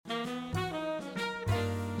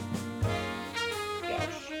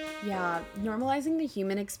Yeah, normalizing the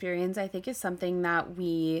human experience, I think, is something that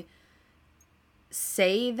we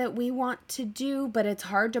say that we want to do, but it's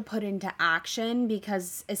hard to put into action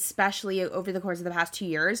because, especially over the course of the past 2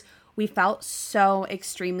 years, we felt so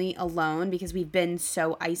extremely alone because we've been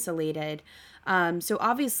so isolated. So,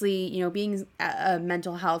 obviously, being a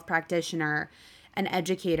mental health practitioner, an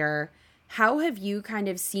educator, how have you kind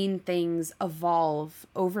of seen things evolve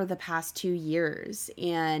over the past 2 years?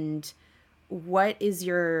 And what is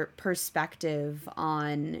your perspective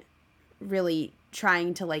on really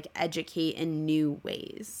trying to like educate in new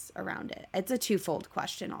ways around it? It's a twofold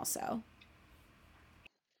question also.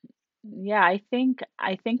 Yeah, I think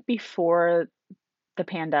before the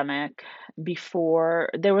pandemic, before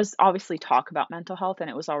there was obviously talk about mental health and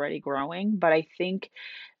it was already growing, but I think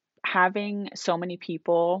having so many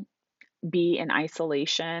people be in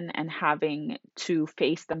isolation and having to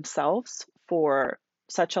face themselves for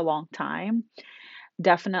such a long time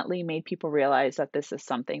definitely made people realize that this is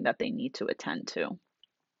something that they need to attend to.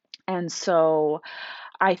 And so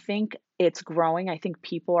I think it's growing. I think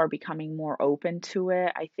people are becoming more open to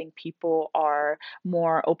it. I think people are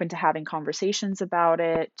more open to having conversations about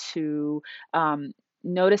it, to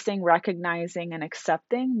noticing, recognizing, and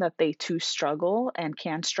accepting that they too struggle and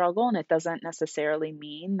can struggle. And it doesn't necessarily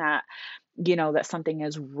mean that, that something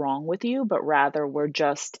is wrong with you, but rather we're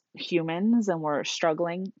just humans and we're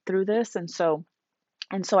struggling through this. And so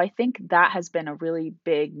I think that has been a really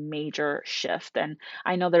big major shift. And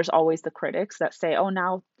I know there's always the critics that say, oh,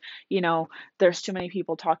 now, you know, there's too many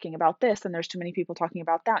people talking about this and there's too many people talking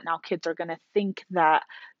about that. Now kids are going to think that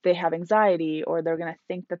they have anxiety or they're going to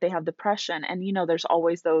think that they have depression. And, there's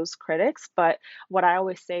always those critics. But what I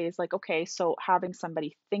always say is like, okay, so having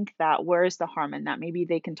somebody think that, where is the harm in that? Maybe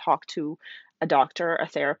they can talk to a doctor, a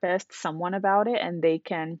therapist, someone about it, and they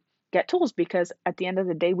can get tools because at the end of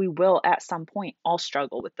the day, we will at some point all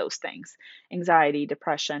struggle with those things: anxiety,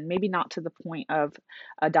 depression, maybe not to the point of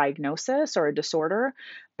a diagnosis or a disorder,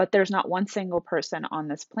 but there's not one single person on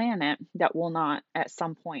this planet that will not at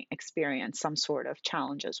some point experience some sort of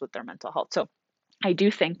challenges with their mental health. So I do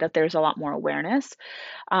think that there's a lot more awareness.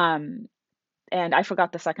 Um, and I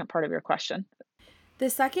forgot the second part of your question. The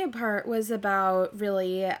second part was about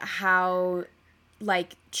really how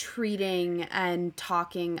like treating and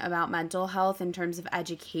talking about mental health in terms of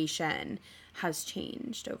education has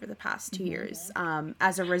changed over the past two Mhm. years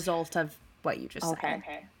as a result of what you just said.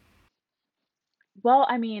 Okay. Well,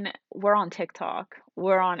 I mean, we're on TikTok,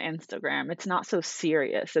 we're on Instagram. It's not so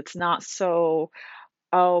serious. It's not so,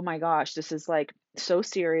 oh my gosh, this is like so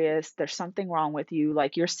serious. There's something wrong with you.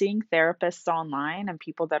 Like you're seeing therapists online and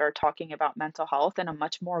people that are talking about mental health in a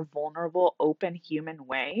much more vulnerable, open, human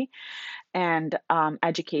way. And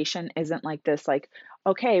education isn't like this, like,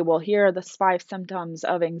 okay, well, here are the 5 symptoms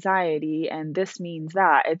of anxiety, and this means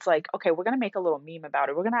that. It's like, okay, we're going to make a little meme about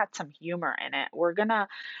it. We're going to add some humor in it. We're going to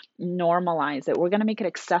normalize it. We're going to make it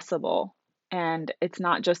accessible. And it's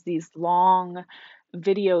not just these long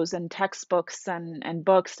videos and textbooks and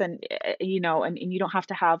books and and you don't have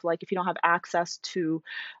to have, like, if you don't have access to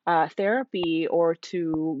therapy or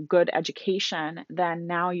to good education, then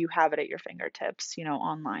now you have it at your fingertips,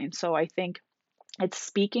 online. So I think it's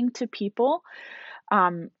speaking to people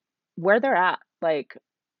um where they're at, like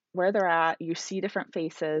where they're at. You see different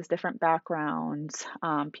faces, different backgrounds,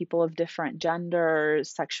 people of different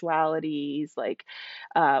genders, sexualities, like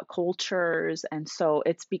cultures. And so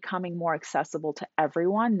it's becoming more accessible to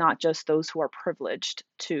everyone, not just those who are privileged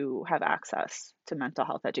to have access to mental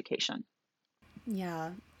health education.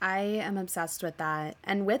 Yeah, I am obsessed with that.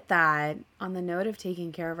 And with that, on the note of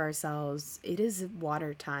taking care of ourselves, it is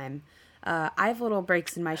water time. I have little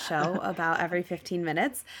breaks in my show about every 15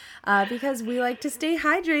 minutes because we like to stay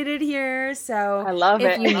hydrated here. So I love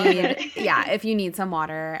if it. you need, yeah, if you need some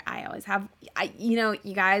water, I always have, you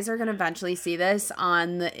guys are going to eventually see this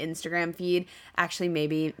on the Instagram feed. Actually,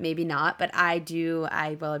 maybe not, but I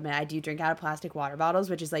will admit, I do drink out of plastic water bottles,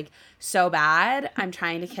 which is like so bad. I'm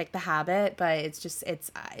trying to kick the habit, but it's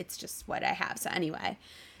just what I have. So anyway,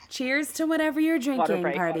 cheers to whatever you're Water drinking,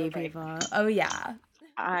 break. party people. Oh yeah.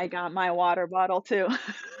 I got my water bottle too.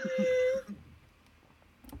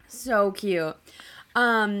 So cute.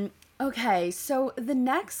 Um, okay, so the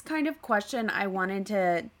next kind of question I wanted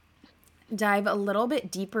to dive a little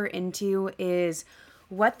bit deeper into is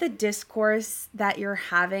what the discourse that you're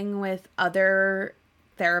having with other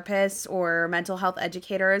therapists or mental health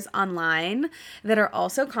educators online that are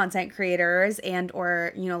also content creators and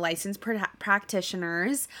or licensed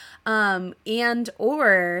practitioners and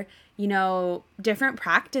or different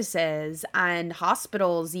practices and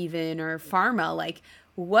hospitals even or pharma, like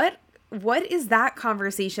what is that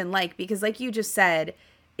conversation like? Because like you just said,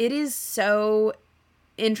 it is so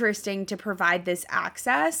interesting to provide this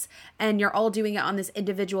access, and you're all doing it on this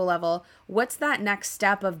individual level. What's that next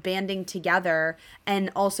step of banding together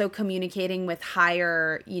and also communicating with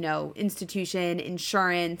higher, institution,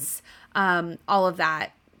 insurance, all of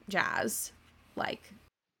that jazz? Like,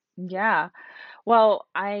 Yeah. Well,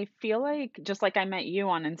 I feel like just like I met you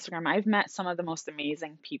on Instagram, I've met some of the most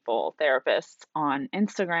amazing people, therapists on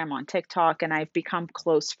Instagram, on TikTok, and I've become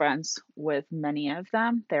close friends with many of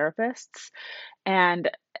them, therapists. And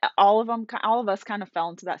all of us kind of fell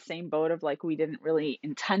into that same boat of like, we didn't really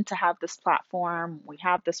intend to have this platform. We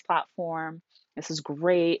have this platform. This is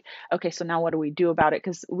great. Okay, so now what do we do about it?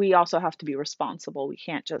 Because we also have to be responsible. We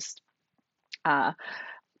can't uh,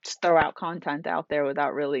 just throw out content out there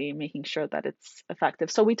without really making sure that it's effective.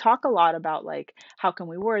 So we talk a lot about like how can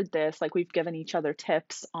we word this? Like we've given each other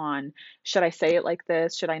tips on should I say it like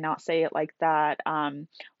this? Should I not say it like that?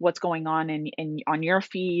 What's going on in on your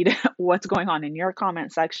feed? What's going on in your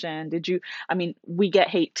comment section? Did you I mean, we get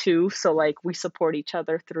hate too, so like we support each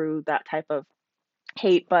other through that type of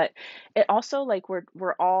hate, but it also like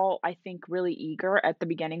we're all I think really eager at the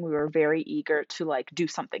beginning. We were very eager to like do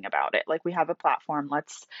something about it. Like we have a platform,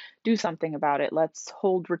 let's do something about it. Let's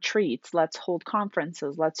hold retreats, let's hold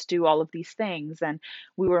conferences, let's do all of these things. And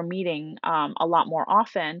we were meeting a lot more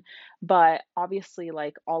often, but obviously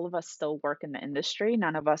like all of us still work in the industry.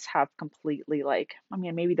 None of us have completely like I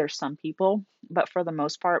mean maybe there's some people, but for the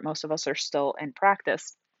most part most of us are still in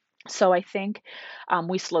practice. So I think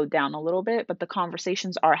we slowed down a little bit, but the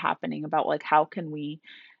conversations are happening about like how can we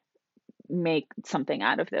make something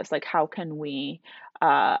out of this? Like how can we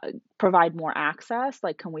uh, provide more access?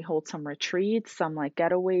 Like can we hold some retreats, some like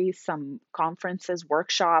getaways, some conferences,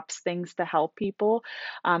 workshops, things to help people?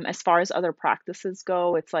 As far as other practices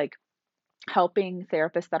go, it's like helping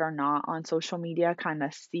therapists that are not on social media kind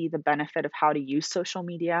of see the benefit of how to use social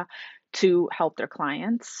media to help their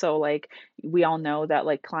clients. So like we all know that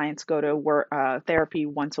like clients go to work therapy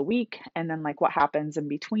once a week, and then like what happens in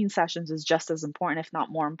between sessions is just as important, if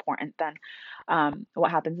not more important, than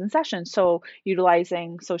what happens in sessions. So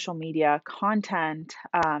utilizing social media content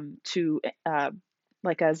to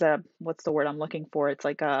like as a what's the word I'm looking for? It's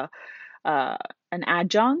like a uh, an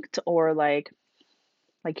adjunct or like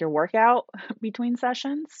your workout between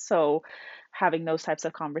sessions. So having those types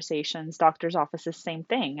of conversations, doctor's offices, same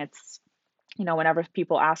thing. It's, whenever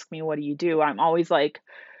people ask me, what do you do? I'm always like,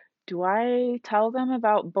 do I tell them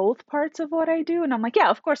about both parts of what I do? And I'm like, yeah,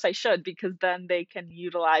 of course I should, because then they can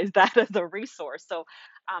utilize that as a resource. So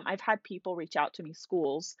I've had people reach out to me,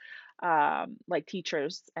 schools, like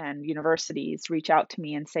teachers and universities reach out to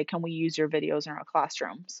me and say, can we use your videos in our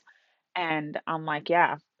classrooms? And I'm like,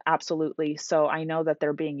 yeah, absolutely. So I know that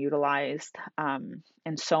they're being utilized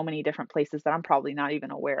in so many different places that I'm probably not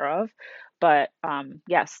even aware of. But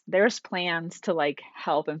yes, there's plans to like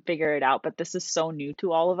help and figure it out. But this is so new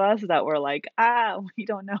to all of us that we're like, we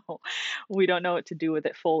don't know. We don't know what to do with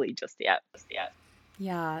it fully just yet.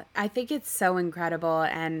 yeah, I think it's so incredible.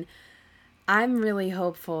 And I'm really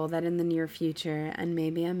hopeful that in the near future, and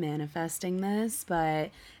maybe I'm manifesting this, but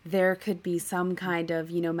there could be some kind of,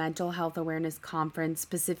 mental health awareness conference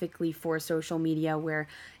specifically for social media where,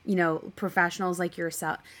 professionals like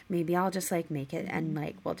yourself, maybe I'll just like make it and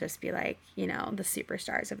like we'll just be like, the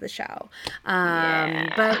superstars of the show.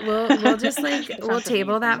 Yeah. But we'll just like That we'll sounds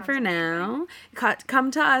table that amazing. for now. Come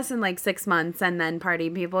to us in like 6 months, and then party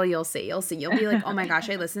people, you'll be like, oh my gosh,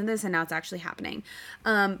 I listened to this and now it's actually happening.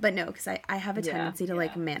 But no, because I have a Yeah. tendency to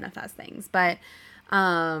like manifest things. But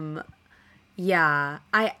um, yeah,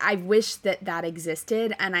 I wish that that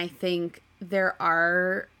existed. And I think there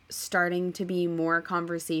are starting to be more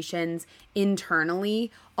conversations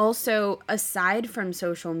internally. Also, aside from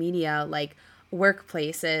social media, like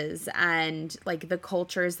workplaces and like the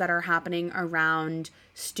cultures that are happening around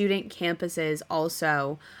student campuses,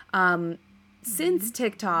 also. Since Mhm.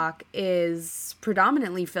 TikTok is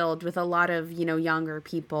predominantly filled with a lot of, younger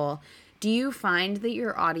people, do you find that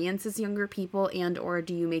your audience is younger people, and or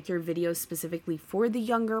do you make your videos specifically for the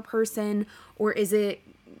younger person, or is it,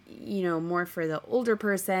 more for the older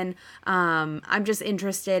person? I'm just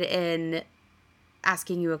interested in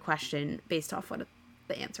asking you a question based off what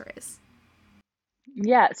the answer is.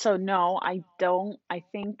 Yeah. So no, I don't. I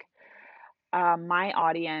think my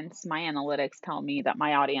audience, my analytics tell me that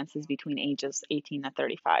my audience is between ages 18 to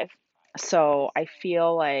 35. So I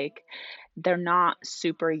feel like they're not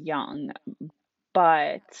super young,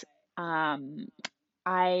 but um,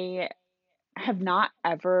 I have not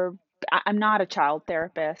ever, I'm not a child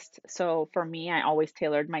therapist. So for me, I always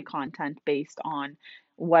tailored my content based on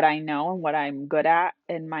what I know and what I'm good at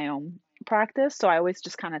in my own. practice, so I always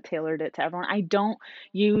just kinda tailored it to everyone. I don't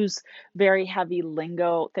use very heavy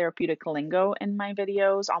lingo, therapeutic lingo in my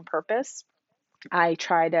videos on purpose. I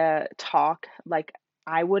try to talk like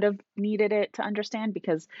I would have needed it to understand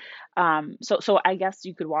because, so I guess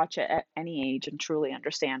you could watch it at any age and truly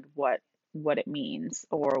understand what it means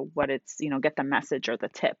or what it's, get the message or the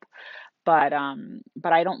tip. But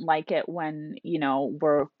I don't like it when,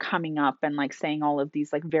 we're coming up and like saying all of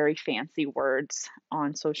these like very fancy words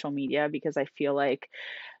on social media because I feel like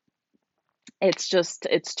it's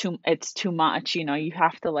too much, you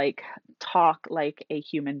have to, like, talk like a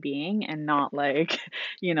human being and not like,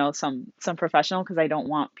 some professional. Because I don't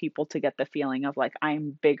want people to get the feeling of, like,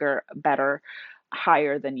 I'm bigger, better,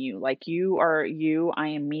 higher than you. Like, you are you, I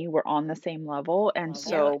am me, we're on the same level, and Yeah.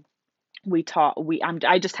 so we talk we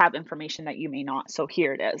I just have information that you may not, so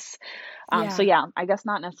here it is. So Yeah. yeah, I guess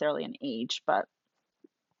not necessarily an age, but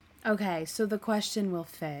Okay, so the question will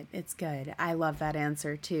fit. It's good. I love that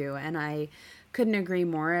answer too. And I couldn't agree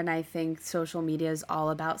more. And I think social media is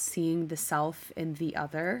all about seeing the self in the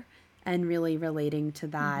other and really relating to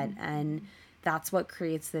that. Mhm. And that's what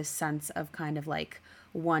creates this sense of kind of like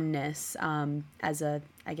oneness as a,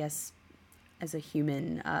 I guess, as a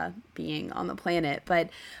human being on the planet.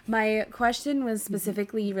 But my question was Mhm.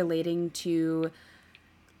 specifically relating to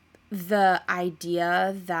the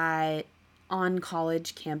idea that on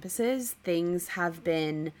college campuses, things have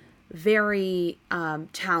been very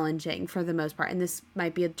challenging for the most part. And this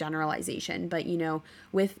might be a generalization, but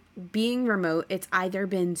with being remote, it's either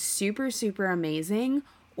been super, super amazing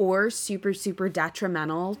or super, super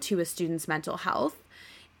detrimental to a student's mental health.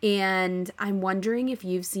 And I'm wondering if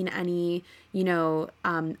you've seen any, or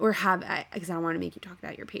have, because I don't want to make you talk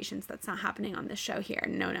about your patients. That's not happening on this show here.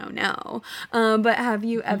 No, no, no. But have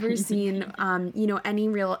you ever seen, any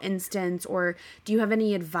real instance, or do you have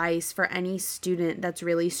any advice for any student that's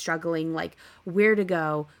really struggling, like where to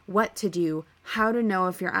go, what to do, how to know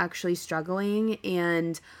if you're actually struggling,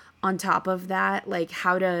 and on top of that, like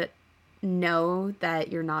how to know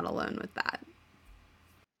that you're not alone with that?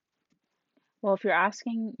 Well, if you're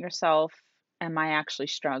asking yourself, "Am I actually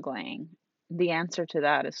struggling?" The answer to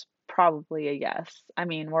that is probably a yes. I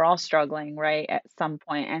mean, we're all struggling, right, at some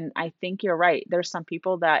point, and I think you're right. There's some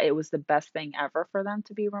people that it was the best thing ever for them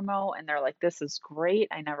to be remote, and they're like, "This is great.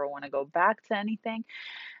 I never wanna go back to anything."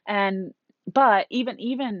 And but even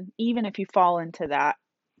if you fall into that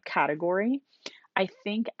category, I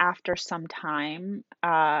think after some time,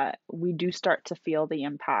 we do start to feel the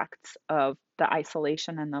impacts of the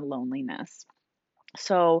isolation and the loneliness.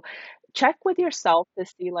 So check with yourself to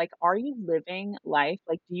see like, are you living life?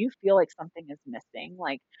 Like, do you feel like something is missing?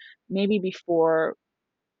 Like maybe before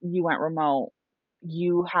you went remote,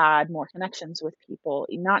 you had more connections with people,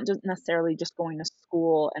 not just necessarily just going to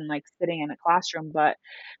school and like sitting in a classroom, but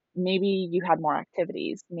maybe you had more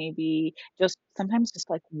activities. Maybe just sometimes just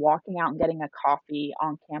like walking out and getting a coffee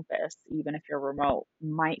on campus, even if you're remote,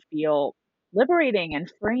 might feel liberating and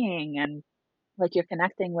freeing and like you're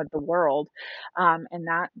connecting with the world, and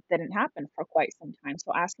that didn't happen for quite some time.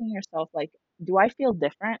 So asking yourself, like, do I feel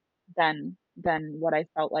different than what I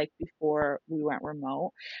felt like before we went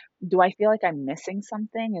remote? Do I feel like I'm missing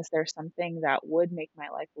something? Is there something that would make my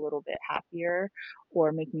life a little bit happier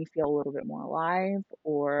or make me feel a little bit more alive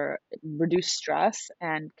or reduce stress?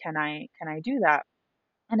 And can I do that?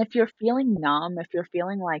 And if you're feeling numb, if you're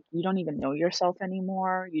feeling like you don't even know yourself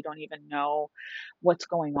anymore, you don't even know what's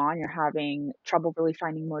going on, you're having trouble really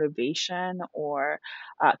finding motivation or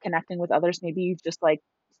connecting with others, maybe you've just like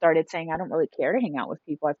started saying, I don't really care to hang out with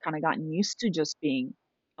people. I've kind of gotten used to just being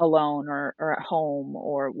alone or at home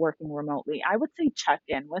or working remotely. I would say check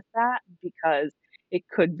in with that because it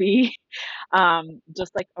could be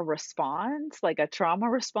just like a response, like a trauma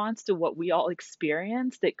response to what we all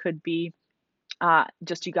experienced. It could be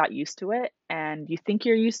just you got used to it and you think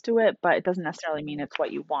you're used to it, but it doesn't necessarily mean it's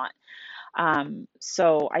what you want.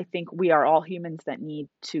 So I think we are all humans that need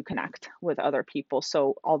to connect with other people.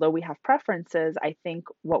 So although we have preferences, I think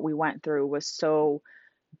what we went through was so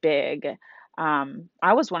big.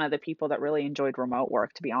 I was one of the people that really enjoyed remote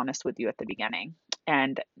work, to be honest with you, at the beginning.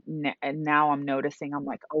 And now I'm noticing, I'm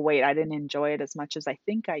like, oh, wait, I didn't enjoy it as much as I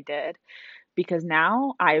think I did because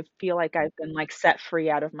now I feel like I've been, like, set free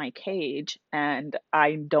out of my cage, and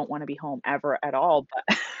I don't wanna be home ever at all,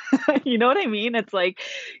 but you know what I mean? It's like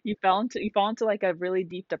you fall into, like, a really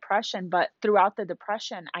deep depression, but throughout the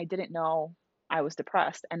depression, I didn't know I was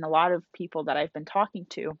depressed, and a lot of people that I've been talking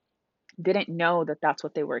to didn't know that that's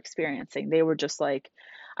what they were experiencing. They were just like,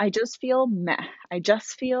 "I just feel meh. I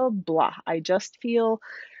just feel blah. I just feel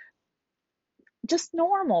just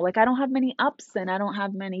normal. Like I don't have many ups and I don't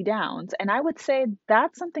have many downs. And I would say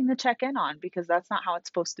that's something to check in on because that's not how it's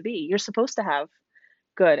supposed to be. You're supposed to have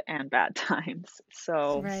good and bad times.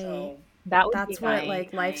 So Right. that would be That's what my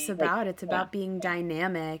like life's like about. It's yeah. about being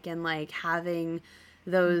dynamic and like having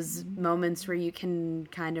those Mhm. moments where you can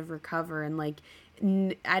kind of recover and like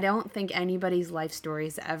I don't think anybody's life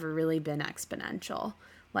story's ever really been exponential.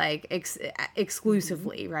 Like Mhm.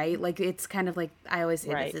 exclusively, right? Like it's kind of like I always say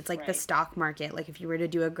this. Right. It's like the stock market. Like if you were to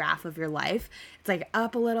do a graph of your life, it's like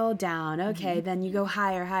up a little, down. Okay, Mhm. then you go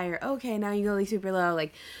higher, higher. Okay, now you go like super low,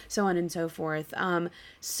 like so on and so forth.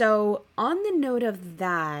 So on the note of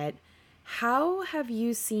that, how have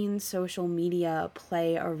you seen social media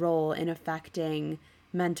play a role in affecting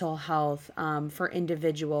mental health for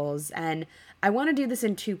individuals? And I want to do this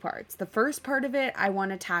in two parts. The first part of it, I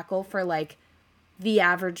want to tackle for like the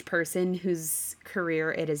average person whose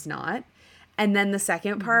career it is not. And then the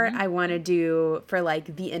second part, Mhm. I want to do for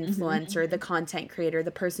like the Mhm. influencer, the content creator,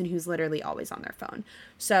 the person who's literally always on their phone.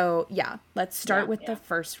 So, yeah, let's start Yeah. with the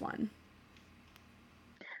first one.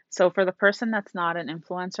 So for the person that's not an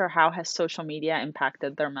influencer, how has social media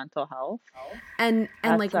impacted their mental health? And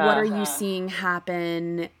like That's what are you seeing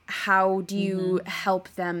happen? How do you mhm. help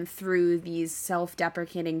them through these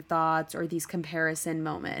self-deprecating thoughts or these comparison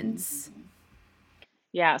moments?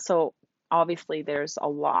 Yeah, so obviously there's a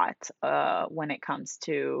lot when it comes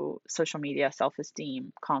to social media,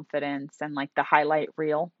 self-esteem, confidence, and like the highlight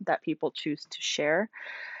reel that people choose to share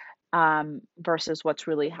versus what's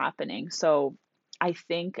really happening. So I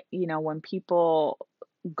think, when people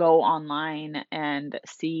go online and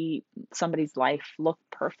see somebody's life look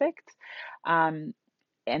perfect, um,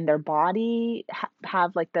 and their body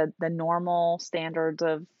have like the normal standards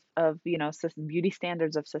of beauty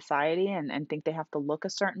standards of society and think they have to look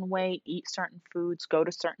a certain way, eat certain foods, go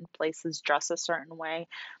to certain places, dress a certain way.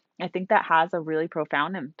 I think that has a really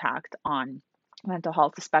profound impact on mental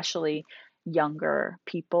health, especially younger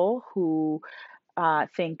people who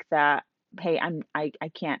think that, hey, I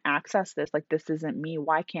can't access this, like this isn't me,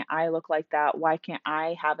 why can't I look like that, why can't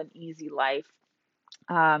I have an easy life.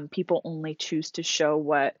 People only choose to show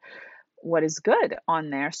what is good on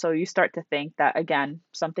there. So you start to think that again,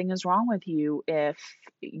 something is wrong with you if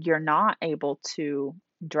you're not able to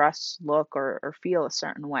dress, look, or feel a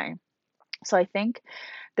certain way. So I think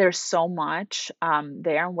there's so much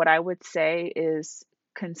there. And what I would say is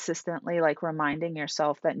consistently like reminding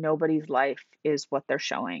yourself that nobody's life is what they're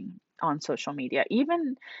showing on social media.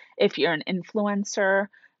 Even if you're an influencer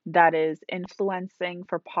that is influencing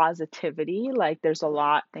for positivity, like there's a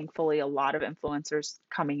lot, thankfully, a lot of influencers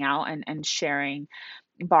coming out and sharing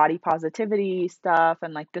body positivity stuff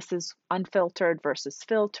and like this is unfiltered versus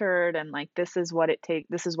filtered and like this is what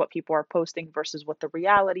people are posting versus what the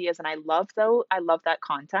reality is, and I love that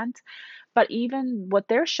content. But even what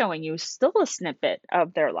they're showing you is still a snippet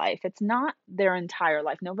of their life. It's not their entire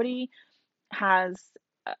life. Nobody has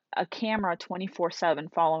a camera 24/7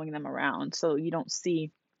 following them around, so you don't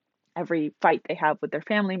see every fight they have with their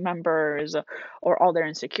family members or all their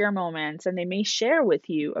insecure moments, and they may share with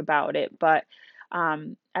you about it, but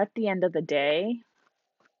at the end of the day,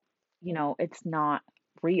 it's not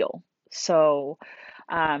real. So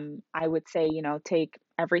I would say, take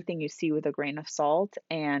everything you see with a grain of salt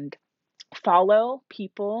and follow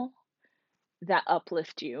people that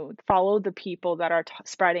uplift you. Follow the people that are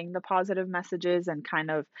spreading the positive messages and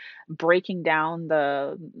kind of breaking down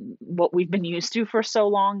the what we've been used to for so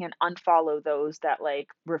long, and unfollow those that like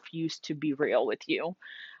refuse to be real with you.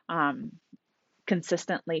 Um,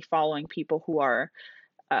 Consistently following people who are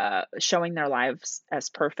showing their lives as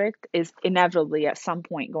perfect is inevitably at some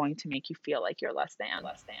point going to make you feel like you're less than.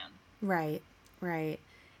 Right, right.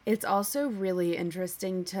 It's also really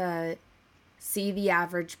interesting to see the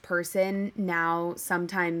average person now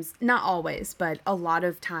sometimes, not always, but a lot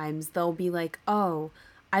of times they'll be like, "Oh,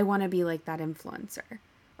 I want to be like that influencer."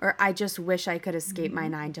 Or I just wish I could escape my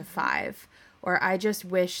Hmm. 9 to 5. Or I just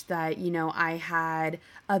wish that, I had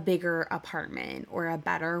a bigger apartment or a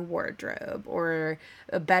better wardrobe or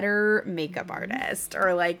a better makeup Hmm. artist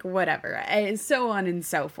or like whatever. And so on and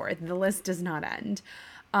so forth. The list does not end.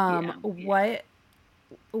 Yeah.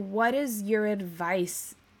 What is your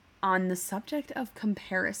advice on the subject of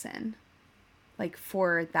comparison, like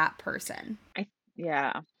for that person?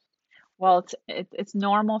 Yeah. Well, it's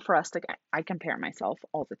normal for us to I compare myself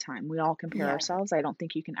all the time. We all compare Yeah. ourselves. I don't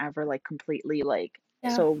think you can ever like completely like,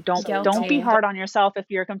 Yeah. so don't be Guilty. hard on yourself if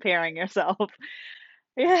you're comparing yourself.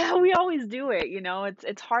 Yeah, we always do it,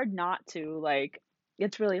 it's hard not to, like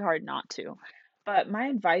it's really hard not to. But my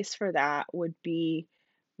advice for that would be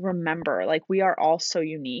remember, like, we are all so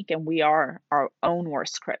unique and we are our own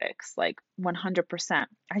worst critics, like 100%.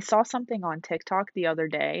 I saw something on TikTok the other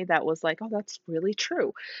day that was like, oh, that's really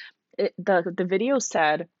true. The video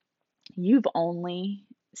said, you've only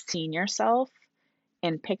seen yourself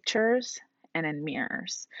in pictures and in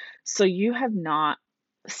mirrors. So you have not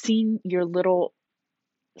seen your little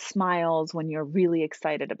smiles when you're really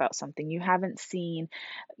excited about something. You haven't seen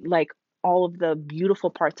like all of the beautiful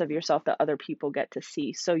parts of yourself that other people get to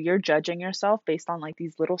see. So you're judging yourself based on like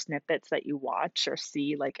these little snippets that you watch or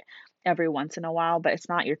see like every once in a while, but it's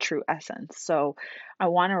not your true essence. So I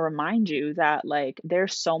want to remind you that like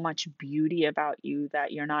there's so much beauty about you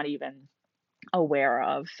that you're not even aware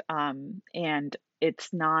of. And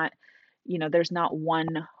it's not, there's not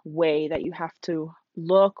one way that you have to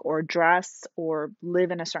look or dress or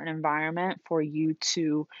live in a certain environment for you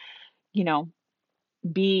to, you know,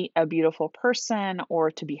 be a beautiful person or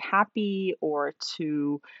to be happy or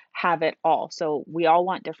to have it all. So we all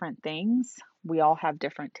want different things. We all have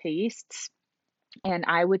different tastes. And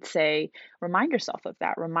I would say, remind yourself of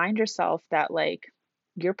that. Remind yourself that, like,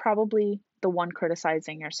 you're probably the one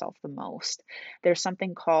criticizing yourself the most. There's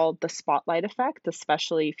something called the spotlight effect,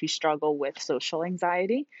 especially if you struggle with social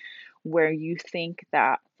anxiety, where you think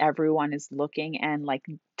that everyone is looking and like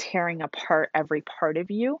tearing apart every part of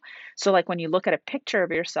you. So, like when you look at a picture of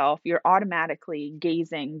yourself, you're automatically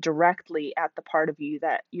gazing directly at the part of you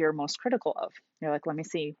that you're most critical of. You're like, let me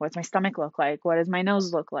see, what's my stomach look like? What does my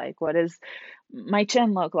nose look like? What does my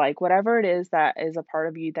chin look like? Whatever it is that is a part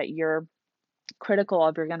of you that you're critical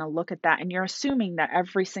of, you're going to look at that and you're assuming that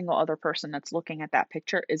every single other person that's looking at that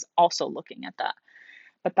picture is also looking at that,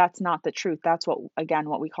 but that's not the truth. That's what, again,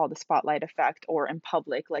 what we call the spotlight effect, or in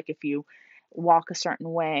public, like if you walk a certain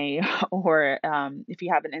way or if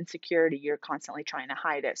you have an insecurity, you're constantly trying to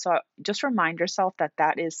hide it. So just remind yourself that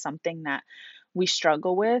that is something that we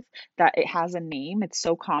struggle with, that it has a name. It's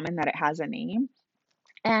so common that it has a name.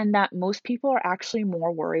 And that most people are actually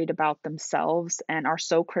more worried about themselves and are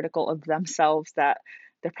so critical of themselves that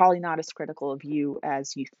they're probably not as critical of you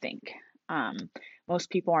as you think. Um, Most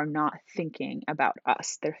people are not thinking about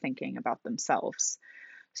us, they're thinking about themselves.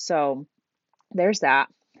 So there's that.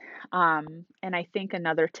 And I think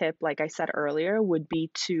another tip, like I said earlier, would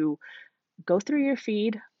be to go through your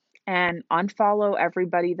feed and unfollow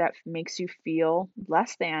everybody that makes you feel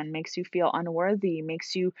less than, makes you feel unworthy,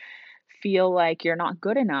 makes you feel like you're not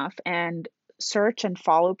good enough, and search and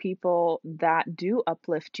follow people that do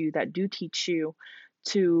uplift you, that do teach you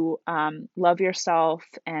to love yourself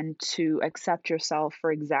and to accept yourself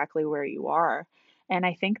for exactly where you are. And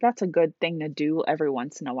I think that's a good thing to do every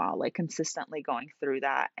once in a while, like consistently going through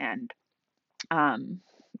that and, um,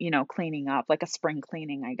 cleaning up, like a spring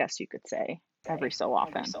cleaning, I guess you could say, every so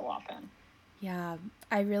often. Yeah,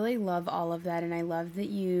 I really love all of that. And I love that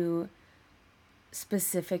you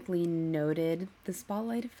specifically noted the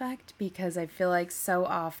spotlight effect, because I feel like so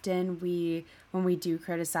often when we do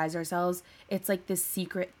criticize ourselves, it's like this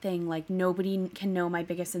secret thing, like nobody can know my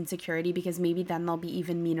biggest insecurity, because maybe then they'll be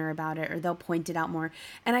even meaner about it or they'll point it out more.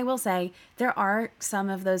 And I will say there are some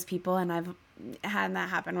of those people, and I've had that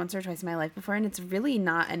happen once or twice in my life before, and it's really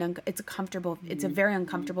not it's a very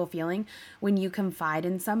uncomfortable feeling when you confide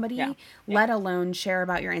in Yeah. somebody, let alone share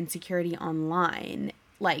about your insecurity online,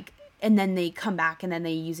 like, and then they come back and then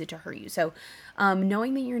they use it to hurt you. So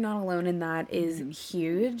knowing that you're not alone in that is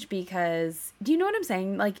huge, because do you know what I'm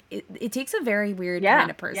saying? Like it takes a very weird Yeah. kind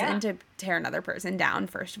of person to tear another person down,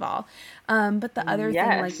 first of all. But the other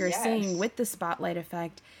thing, like you're Yes. saying with the spotlight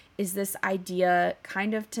effect, is this idea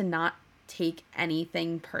kind of to not take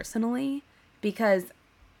anything personally, because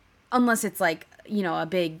unless it's like, a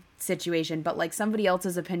big situation, but like somebody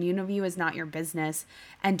else's opinion of you is not your business.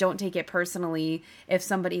 And don't take it personally if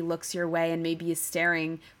somebody looks your way and maybe is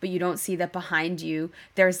staring, but you don't see that behind you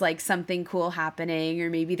there's like something cool happening, or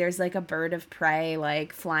maybe there's like a bird of prey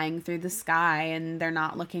like flying through the sky and they're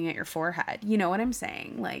not looking at your forehead. You know what I'm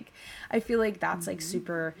saying? Like I feel like that's like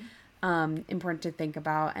super important to think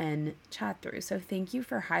about and chat through. So thank you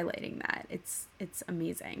for highlighting that. It's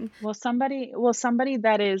amazing. Well, somebody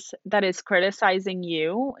that is criticizing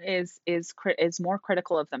you is more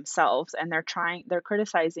critical of themselves, and they're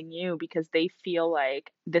criticizing you because they feel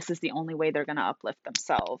like this is the only way they're going to uplift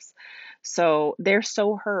themselves. So they're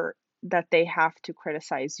so hurt that they have to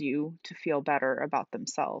criticize you to feel better about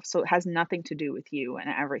themselves. So it has nothing to do with you and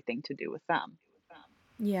everything to do with them.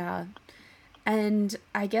 Yeah. And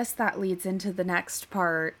I guess that leads into the next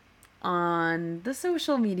part on the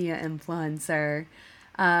social media influencer.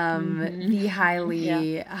 The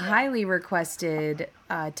Yeah. highly requested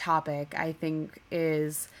topic, I think,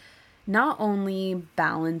 is not only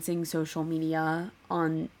balancing social media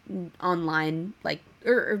online, like,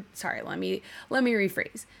 or sorry, let me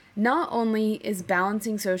rephrase. Not only is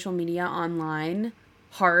balancing social media online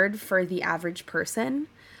hard for the average person,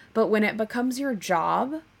 but when it becomes your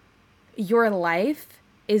job, your life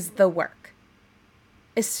is the work,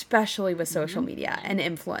 especially with social Mm-hmm. media and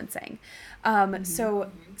influencing.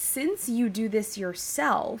 So since you do this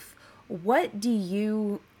yourself, what do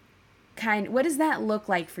you what does that look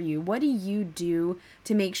like for you? What do you do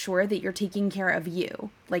to make sure that you're taking care of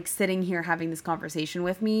you? Like sitting here having this conversation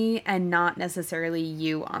with me and not necessarily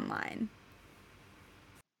you online.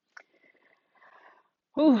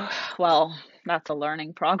 Ooh, well, that's a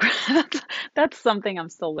learning progress. That's something I'm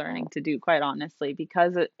still learning to do, quite honestly,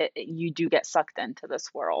 because you do get sucked into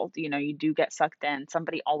this world. You know, you do get sucked in.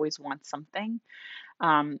 Somebody always wants something,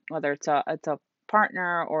 whether it's a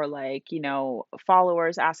partner or like,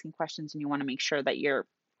 followers asking questions, and you want to make sure that you're,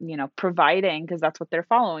 providing because that's what they're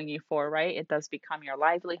following you for, right? It does become your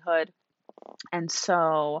livelihood. And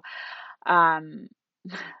so, um,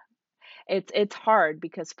 it's hard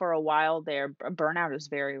because for a while there, burnout is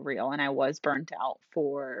very real, and I was burnt out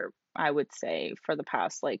for, I would say, for the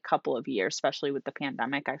past like couple of years, especially with the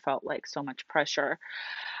pandemic. I felt like so much pressure,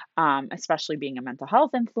 especially being a mental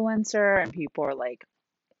health influencer, and people are like,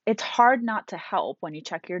 it's hard not to help when you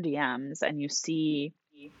check your DMs and you see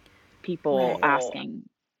people Right. asking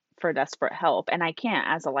for desperate help. And I can't,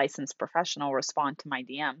 as a licensed professional, respond to my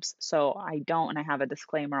DMs. So I don't, and I have a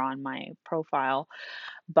disclaimer on my profile,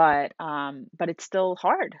 but it's still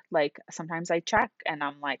hard. Like sometimes I check and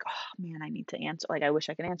I'm like, oh man, I need to answer. Like I wish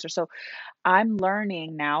I could answer. So I'm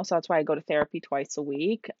learning now, so that's why I go to therapy twice a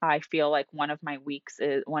week. I feel like one of my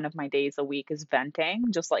days a week is venting,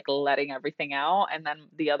 just like letting everything out, and then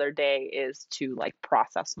the other day is to like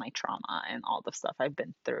process my trauma and all the stuff I've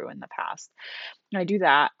been through in the past. And I do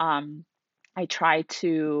that. I try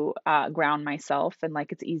to ground myself, and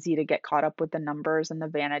like it's easy to get caught up with the numbers and the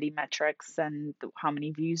vanity metrics and how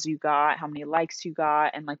many views you got, how many likes you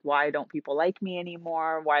got, and like why don't people like me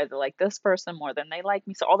anymore? Why they like this person more than they like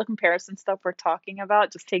me? So all the comparison stuff we're talking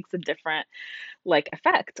about just takes a different like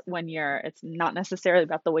effect when it's not necessarily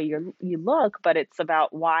about the way you look, but it's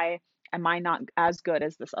about why am I not as good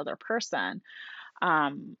as this other person?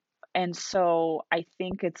 Um, and so I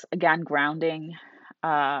think it's again grounding.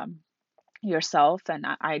 Um, Yourself, and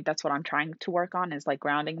that's what I'm trying to work on, is like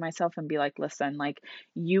grounding myself and be like, listen, like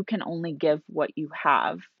you can only give what you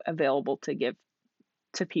have available to give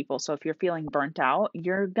to people. So if you're feeling burnt out,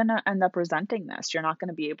 you're going to end up resenting this. You're not going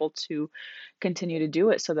to be able to continue to do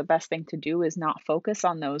it. So the best thing to do is not focus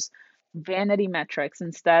on those vanity metrics.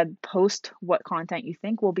 Instead, post what content you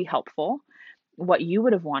think will be helpful, what you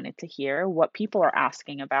would have wanted to hear, what people are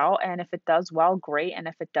asking about. And if it does well, great. And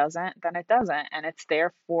if it doesn't, then it doesn't. And it's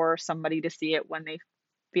there for somebody to see it when they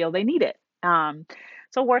feel they need it.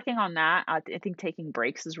 So working on that, I think taking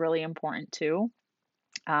breaks is really important too.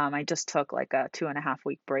 I just took like a 2.5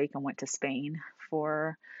 week break and went to Spain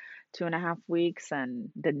for 2.5 weeks and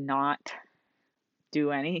did not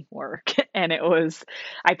do any work. And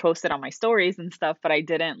I posted on my stories and stuff, but I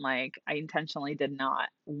intentionally did not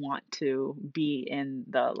want to be in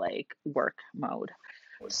the like work mode.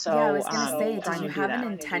 Yeah, I So, was gonna say, did trying you to do have an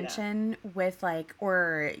that. intention with like,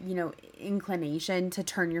 or, inclination to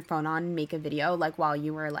turn your phone on and make a video like while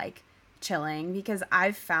you were like chilling? Because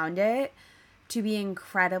I've found it to be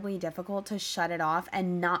incredibly difficult to shut it off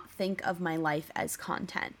and not think of my life as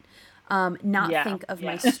content. Not Yeah. think of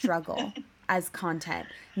my struggle as content.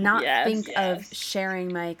 Not Yes. think of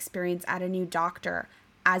sharing my experience at a new doctor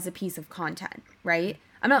as a piece of content, right?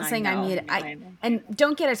 I'm not I saying I know. need I I know. and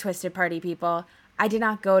don't get it twisted, party people. I did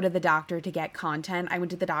not go to the doctor to get content. I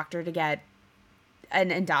went to the doctor to get an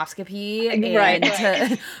endoscopy Right.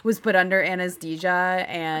 and was put under anesthesia,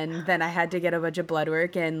 and then I had to get a bunch of blood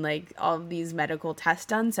work and like all of these medical tests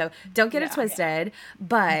done. So don't get it Yeah. twisted.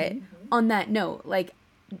 But on that note, like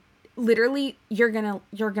literally you're gonna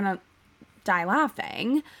die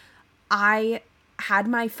laughing. I had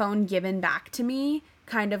my phone given back to me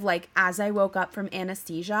kind of like as I woke up from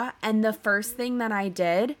anesthesia, and the first thing that I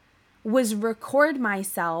did was record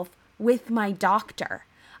myself with my doctor.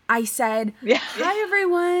 I said, Yeah. "Hi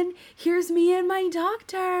everyone, here's me and my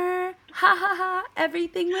doctor. Ha ha ha,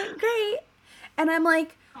 everything went great." And I'm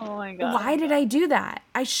like, Oh my why God. did I do that?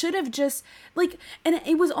 I should have just like, and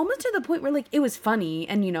it was almost to the point where like it was funny,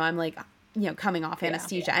 and I'm like, coming off Yeah.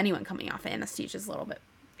 anesthesia, anyone coming off anesthesia is a little bit,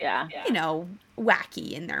 Yeah.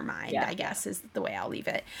 wacky in their mind, Yeah. I guess is the way I'll leave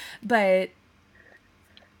it. But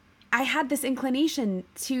I had this inclination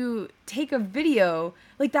to take a video.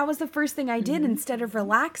 Like that was the first thing I did instead of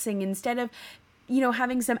relaxing, instead of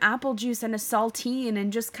having some apple juice and a saltine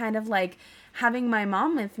and just kind of like having my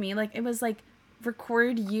mom with me. Like, it was like,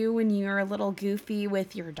 record you when you're a little goofy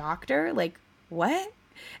with your doctor. Like, what?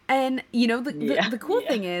 And, Yeah. the cool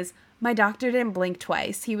thing is, my doctor didn't blink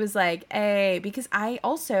twice. He was like, hey, because I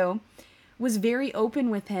also was very open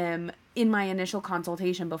with him in my initial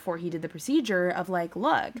consultation before he did the procedure of like,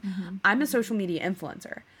 look, I'm a social media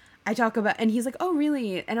influencer. I talk about, and he's like, oh,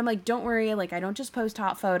 really? And I'm like, don't worry. Like, I don't just post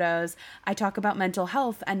hot photos. I talk about mental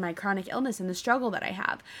health and my chronic illness and the struggle that I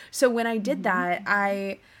have. So when I did that,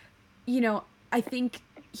 I think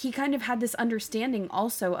he kind of had this understanding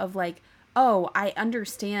also of like, oh, I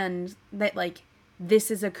understand that like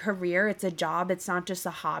this is a career, it's a job, it's not just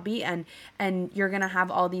a hobby, and you're going to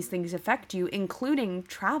have all these things affect you, including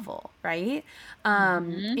travel, right?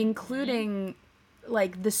 Including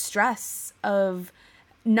like the stress of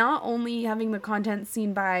not only having the content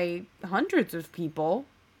seen by hundreds of people,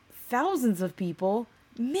 thousands of people,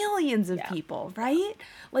 millions of people, right?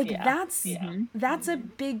 Like that's a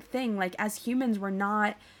big thing. Like, as humans, we're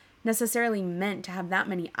not necessarily meant to have that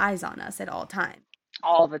many eyes on us at all times.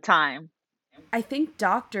 All the time. I think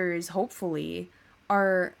doctors, hopefully,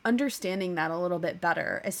 are understanding that a little bit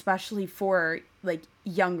better, especially for like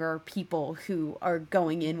younger people who are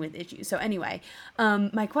going in with issues. So anyway,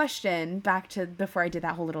 my question back to before I did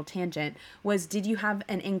that whole little tangent was, did you have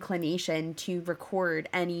an inclination to record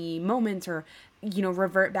any moments or,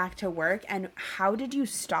 revert back to work? And how did you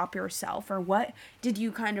stop yourself, or what did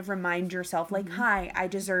you kind of remind yourself like, hi, I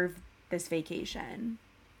deserve this vacation?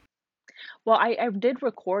 Well, I did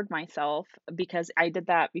record myself because I did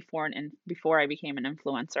that before before I became an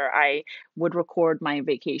influencer. I would record my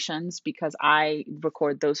vacations because I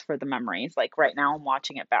record those for the memories. Like right now, I'm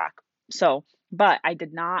watching it back. So, but I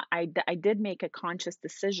did not. I did make a conscious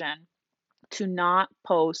decision to not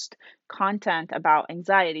post content about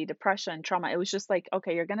anxiety, depression, trauma. It was just like,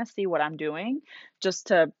 okay, you're gonna see what I'm doing, just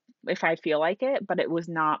to if I feel like it. But it was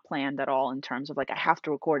not planned at all in terms of like I have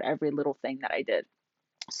to record every little thing that I did.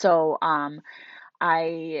 So,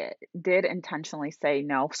 I did intentionally say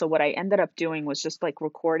no. So what I ended up doing was just like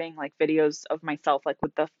recording like videos of myself, like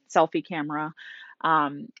with the selfie camera.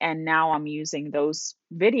 And now I'm using those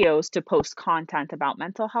videos to post content about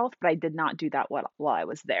mental health, but I did not do that while I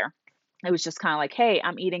was there. It was just kind of like, hey,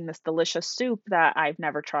 I'm eating this delicious soup that I've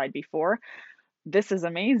never tried before. This is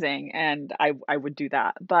amazing, and I would do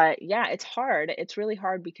that. But yeah, it's hard. It's really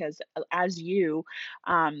hard because as you,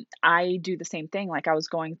 I do the same thing. Like I was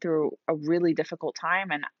going through a really difficult time,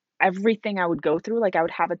 and everything I would go through, like I would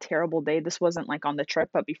have a terrible day. This wasn't like on the trip,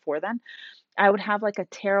 but before then, I would have like a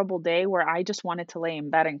terrible day where I just wanted to lay in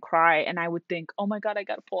bed and cry, and I would think, "Oh my God, I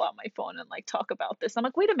got to pull out my phone and like talk about this." I'm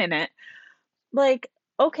like, "Wait a minute. Like,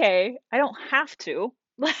 okay, I don't have to."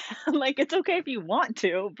 Like it's okay if you want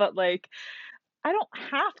to, but like I don't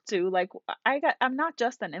have to. Like I'm not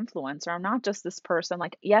just an influencer. I'm not just this person.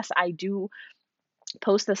 Like yes, I do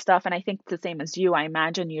post this stuff, and I think the same as you. I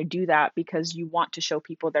imagine you do that because you want to show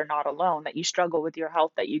people they're not alone, that you struggle with your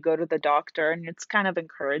health, that you go to the doctor, and it's kind of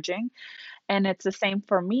encouraging. And it's the same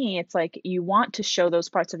for me. It's like you want to show those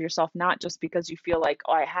parts of yourself not just because you feel like,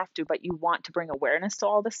 oh, I have to, but you want to bring awareness to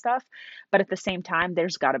all this stuff. But at the same time,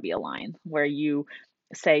 there's got to be a line where you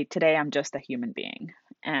say, today I'm just a human being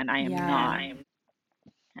and I am Yeah. not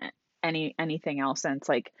anything else. And it's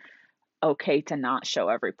like okay to not show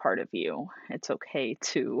every part of you. It's okay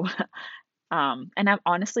to and I've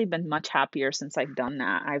honestly been much happier since I've done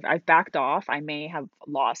that. I've backed off. I may have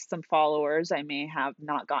lost some followers. I may have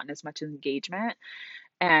not gotten as much engagement.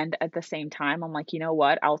 And at the same time, I'm like, you know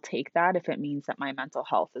what? I'll take that if it means that my mental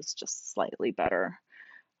health is just slightly better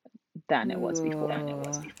than it was before.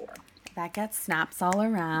 Ooh, that gets snaps all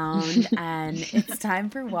around, and it's time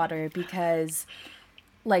for water because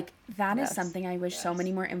like that is Yes. something I wish so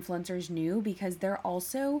many more influencers knew, because they're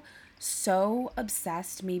also so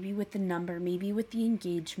obsessed, maybe with the number, maybe with the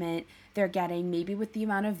engagement they're getting, maybe with the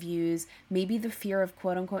amount of views, maybe the fear of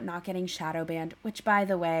quote unquote not getting shadow banned, which by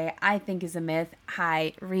the way, I think is a myth.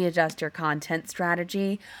 Hi, readjust your content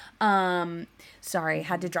strategy. Sorry,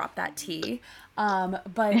 had to drop that T.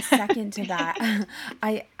 But second to that,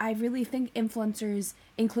 I really think influencers,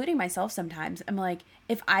 including myself sometimes, I'm like,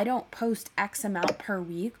 if I don't post X amount per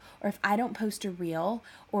week, or if I don't post a reel,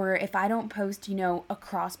 or if I don't post,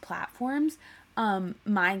 across platforms,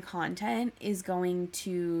 my content is going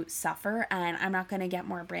to suffer and I'm not going to get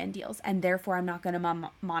more brand deals and therefore I'm not going to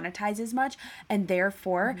monetize as much and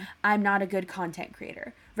therefore Mhm. I'm not a good content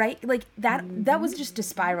creator, right? Like that Mhm. was just a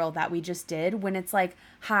spiral that we just did when it's like,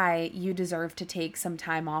 "Hi, you deserve to take some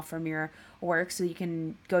time off from your work so you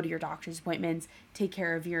can go to your doctor's appointments, take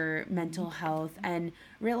care of your Mhm. mental health and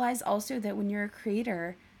realize also that when you're a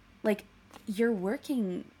creator, like you're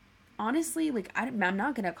working honestly, like I'm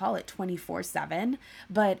not gonna call it 24/7,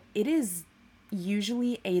 but it is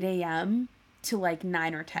usually 8 a.m. to like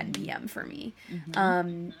 9 or 10 Mhm. p.m. for me.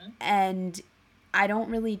 Mhm. And I don't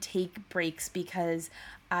really take breaks because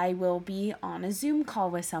I will be on a Zoom call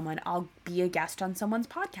with someone. I'll be a guest on someone's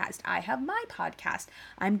podcast. I have my podcast.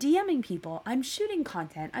 I'm DMing people. I'm shooting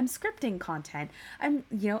content. I'm scripting content. I'm,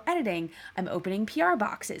 editing. I'm opening PR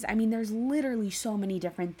boxes. I mean, there's literally so many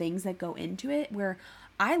different things that go into it where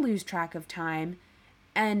I lose track of time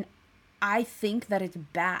and I think that it's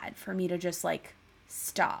bad for me to just like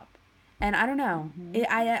stop. And I don't know. Mhm.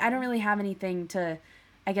 I don't really have anything to,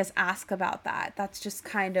 I guess, ask about that. That's just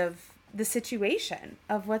kind of the situation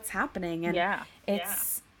of what's happening. And Yeah.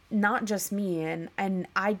 it's not just me. And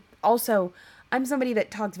I also, I'm somebody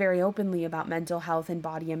that talks very openly about mental health and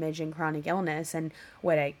body image and chronic illness and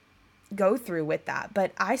what I go through with that.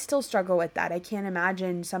 But I still struggle with that. I can't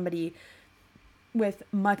imagine somebody with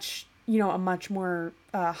a much more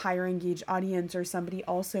higher engaged audience or somebody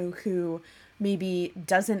also who maybe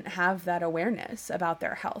doesn't have that awareness about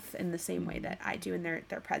their health in the same way Mhm. that I do in their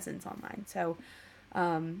presence online. So,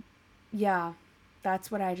 yeah,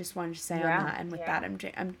 that's what I just wanted to say on Yeah. that. And with that,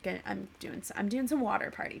 I'm doing some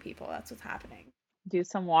water party, people. That's what's happening. Do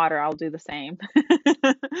some water. I'll do the same.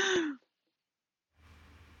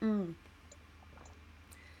 Mm.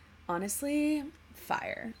 Honestly,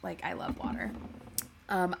 fire. Like I love water.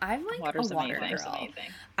 I'm like a Water's water amazing. girl.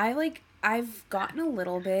 I've gotten a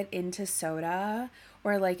little bit into soda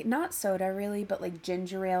or like not soda really, but like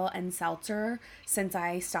ginger ale and seltzer since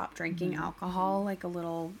I stopped drinking Mhm. alcohol like a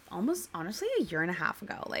little almost honestly a year and a half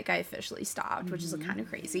ago. Like I officially stopped, which is Mhm. kind of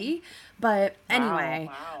crazy. But Wow. anyway,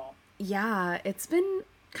 yeah, it's been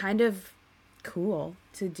kind of cool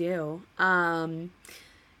to do.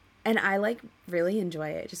 And I like really enjoy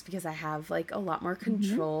it just because I have like a lot more Mhm.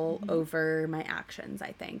 control over my actions,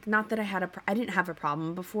 I think. Not that I didn't have a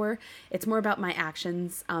problem before. It's more about my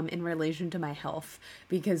actions in relation to my health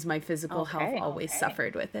because my physical health Okay. always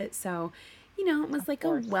suffered with it. So, it was Of like a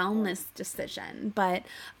course. wellness decision. But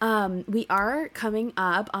we are coming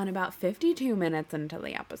up on about 52 minutes into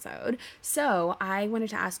the episode. So I wanted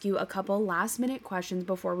to ask you a couple last minute questions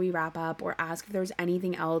before we wrap up or ask if there's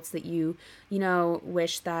anything else that you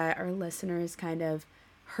wish that our listeners kind of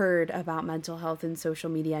heard about mental health and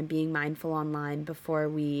social media and being mindful online before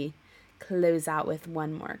we close out with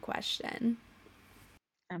one more question.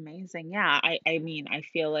 Amazing. Yeah. I mean, I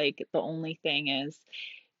feel like the only thing is,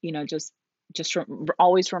 just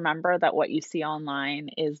always remember that what you see online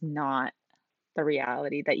is not the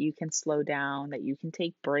reality, that you can slow down, that you can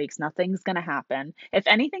take breaks. Nothing's going to happen. If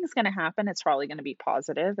anything's going to happen, it's probably going to be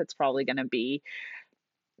positive. It's probably going to be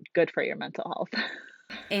good for your mental health.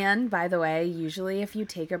 And by the way, usually if you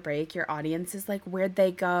take a break, your audience is like, where'd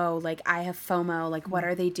they go? Like, I have FOMO. Like, what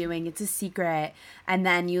are they doing? It's a secret. And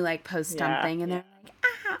then you like post Yeah. something and they're like,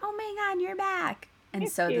 oh my God, you're back. And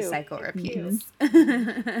It's so the you. cycle Hmm. repeats.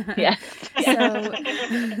 Yes. So,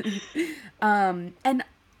 and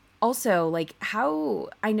also, like, how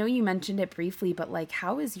I know you mentioned it briefly, but like,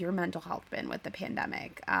 how has your mental health been with the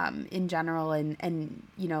pandemic, in general, and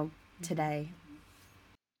today?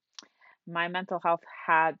 My mental health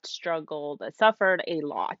had struggled, suffered a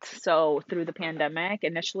lot. So through the pandemic,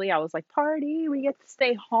 initially I was like, party, we get to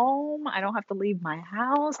stay home. I don't have to leave my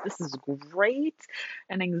house. This is great.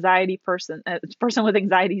 An anxiety person, a person with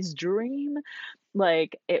anxiety's dream.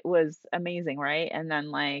 Like it was amazing, right? And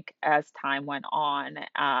then like as time went on,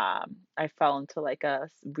 I fell into like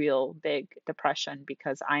real big depression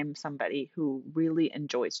because I'm somebody who really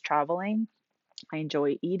enjoys traveling. I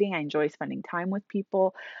enjoy eating. I enjoy spending time with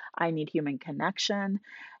people. I need human connection.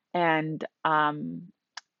 And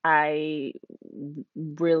I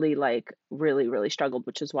really really struggled,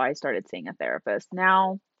 which is why I started seeing a therapist.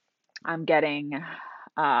 Now I'm getting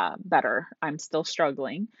better. I'm still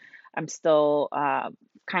struggling. I'm still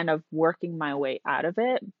kind of working my way out of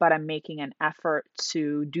it, but I'm making an effort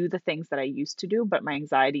to do the things that I used to do. But my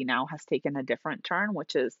anxiety now has taken a different turn,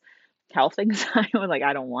 which is health anxiety. Like,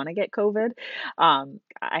 I don't want to get COVID.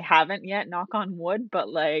 I haven't yet, knock on wood, but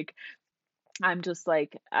like, I'm just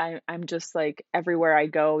like everywhere I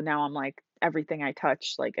go now, I'm like, everything I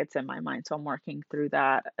touch, like, it's in my mind. So I'm working through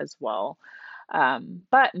that as well.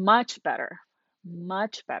 But much better.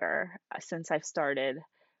 much better since I've started.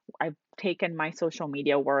 I've taken my social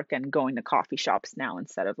media work and going to coffee shops now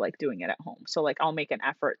instead of like doing it at home. So like I'll make an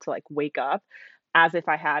effort to like wake up as if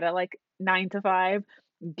I had a like 9 to 5,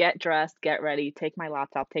 get dressed, get ready, take my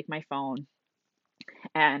laptop, take my phone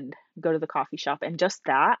and go to the coffee shop. And just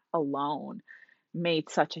that alone made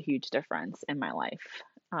such a huge difference in my life.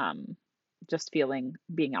 Um, just feeling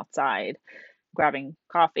being outside, grabbing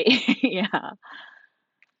coffee. Yeah.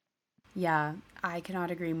 Yeah, I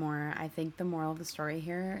cannot agree more. I think the moral of the story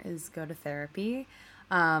here is go to therapy.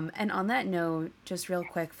 And on that note, just real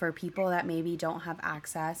quick for people that maybe don't have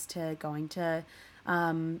access to going to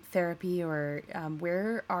therapy, or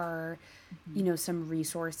where are, Mhm. some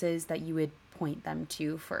resources that you would point them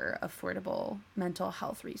to for affordable mental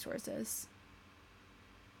health resources?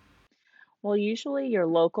 Well, usually your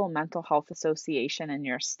local mental health association in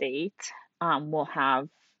your state will have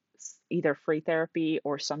either free therapy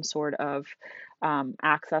or some sort of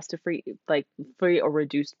access to free, like free or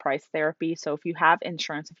reduced price therapy. So if you have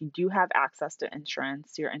insurance, if you do have access to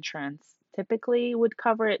insurance, your insurance typically would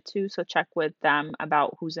cover it too. So check with them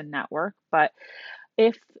about who's in network. But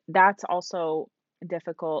if that's also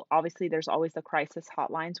difficult, obviously there's always the crisis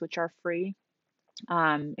hotlines, which are free.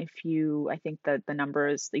 If you I think that the number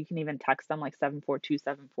is you can even text them like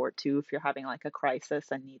 742 if you're having like a crisis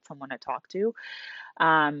and need someone to talk to.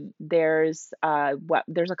 There's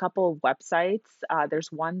a couple of websites.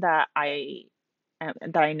 There's one that I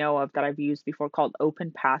know of that I've used before called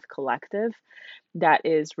Open Path Collective that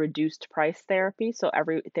is reduced price therapy. So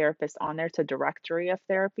every therapist on there, it's a directory of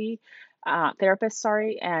therapists,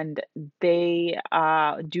 sorry, and they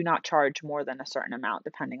do not charge more than a certain amount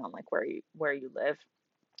depending on like where you live.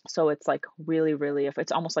 So it's like really, really, if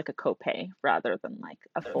it's almost like a copay rather than like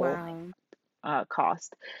a full Wow.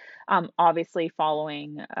 cost. Obviously,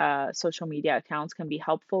 following social media accounts can be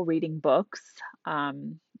helpful. Reading books,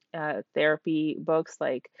 therapy books,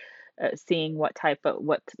 like seeing what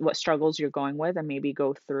struggles you're going with, and maybe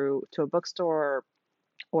go through to a bookstore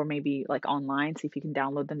or maybe like online, see if you can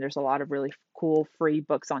download them. There's a lot of really cool free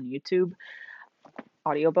books on YouTube,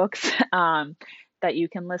 audiobooks, that you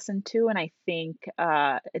can listen to. And I think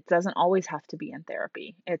it doesn't always have to be in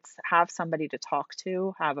therapy. It's have somebody to talk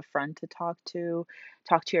to, have a friend to talk to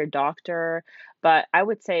your doctor. But I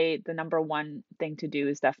would say the number one thing to do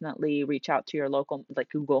is definitely reach out to your local, like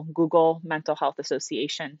Google Mental Health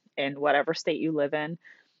Association in whatever state you live in.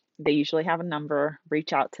 They usually have a number.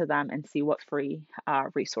 Reach out to them and see what free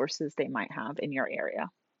resources they might have in your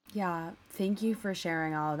area. Yeah, thank you for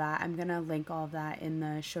sharing all of that. I'm going to link all of that in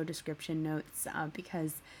the show description notes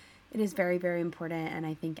because it is very, very important. And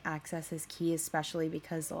I think access is key, especially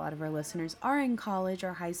because a lot of our listeners are in college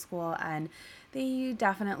or high school and they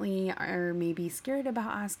definitely are maybe scared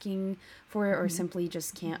about asking for it or Mhm. simply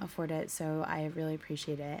just can't afford it. So I really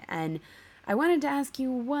appreciate it. And I wanted to ask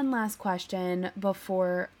you one last question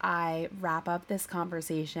before I wrap up this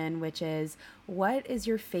conversation, which is what is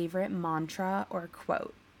your favorite mantra or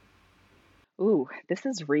quote? Ooh, this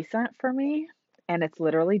is recent for me, and it's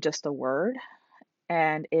literally just a word,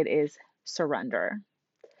 and it is surrender.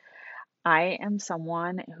 I am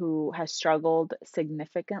someone who has struggled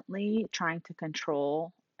significantly trying to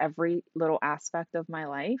control every little aspect of my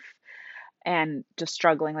life and just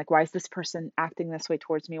struggling like why is this person acting this way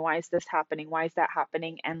towards me? Why is this happening? Why is that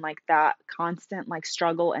happening? And like that constant like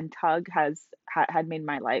struggle and tug had made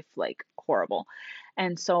my life like horrible.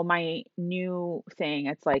 And so my new thing,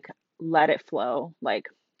 it's like let it flow, like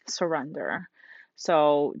surrender.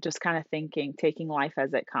 So just kind of thinking, taking life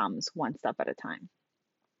as it comes, one step at a time.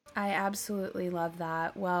 I absolutely love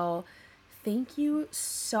that. Well, thank you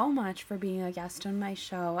so much for being a guest on my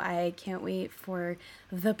show. I can't wait for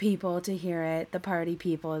the people to hear it, the party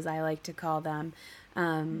people, as I like to call them.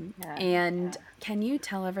 Yes. And can you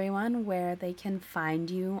tell everyone where they can find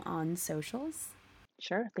you on socials?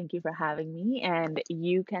 Sure. Thank you for having me. And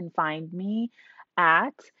you can find me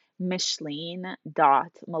at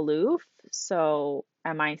Micheline.Malouf. So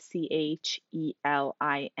Micheline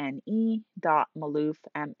dot Malouf,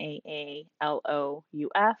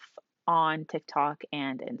 Maalouf, on TikTok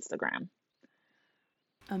and Instagram.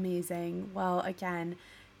 Amazing. Well, again,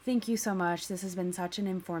 thank you so much. This has been such an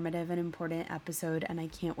informative and important episode, and I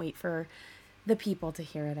can't wait for the people to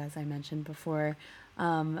hear it, as I mentioned before.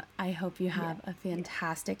 I hope you Yeah. have a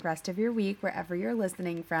fantastic rest of your week wherever you're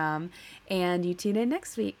listening from, and you tune in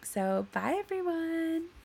next week. So, bye, everyone.